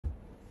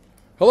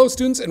Hello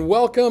students and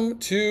welcome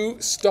to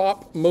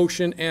stop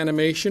motion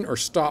animation or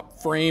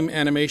stop frame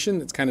animation.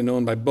 It's kind of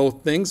known by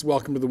both things.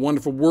 Welcome to the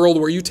wonderful world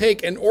where you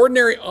take an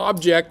ordinary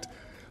object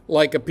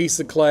like a piece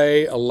of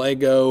clay, a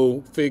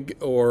Lego fig,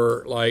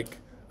 or like,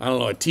 I don't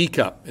know, a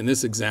teacup in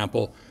this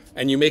example,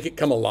 and you make it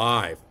come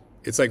alive.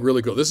 It's like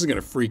really cool. This is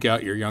going to freak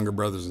out your younger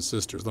brothers and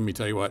sisters. Let me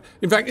tell you what.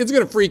 In fact, it's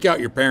going to freak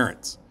out your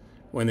parents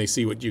when they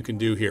see what you can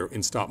do here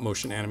in stop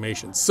motion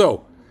animation.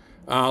 So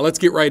let's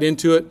get right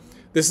into it.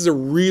 This is a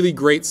really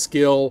great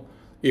skill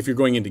if you're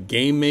going into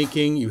game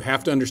making. You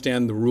have to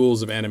understand the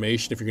rules of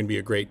animation if you're going to be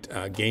a great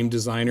game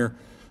designer.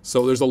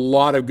 So there's a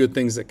lot of good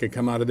things that could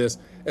come out of this,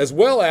 as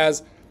well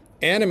as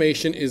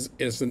animation is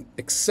an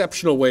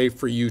exceptional way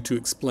for you to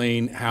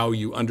explain how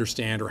you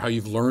understand or how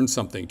you've learned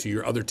something to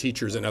your other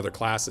teachers in other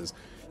classes.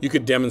 You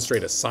could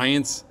demonstrate a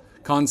science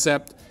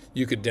concept.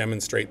 You could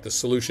demonstrate the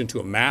solution to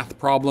a math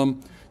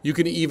problem. You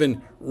can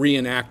even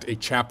reenact a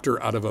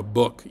chapter out of a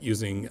book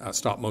using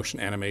stop motion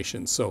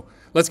animation. So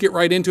let's get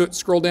right into it.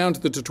 Scroll down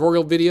to the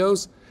tutorial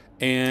videos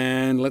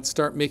and let's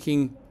start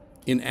making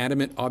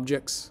inanimate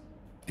objects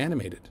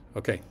animated.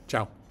 Okay,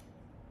 ciao.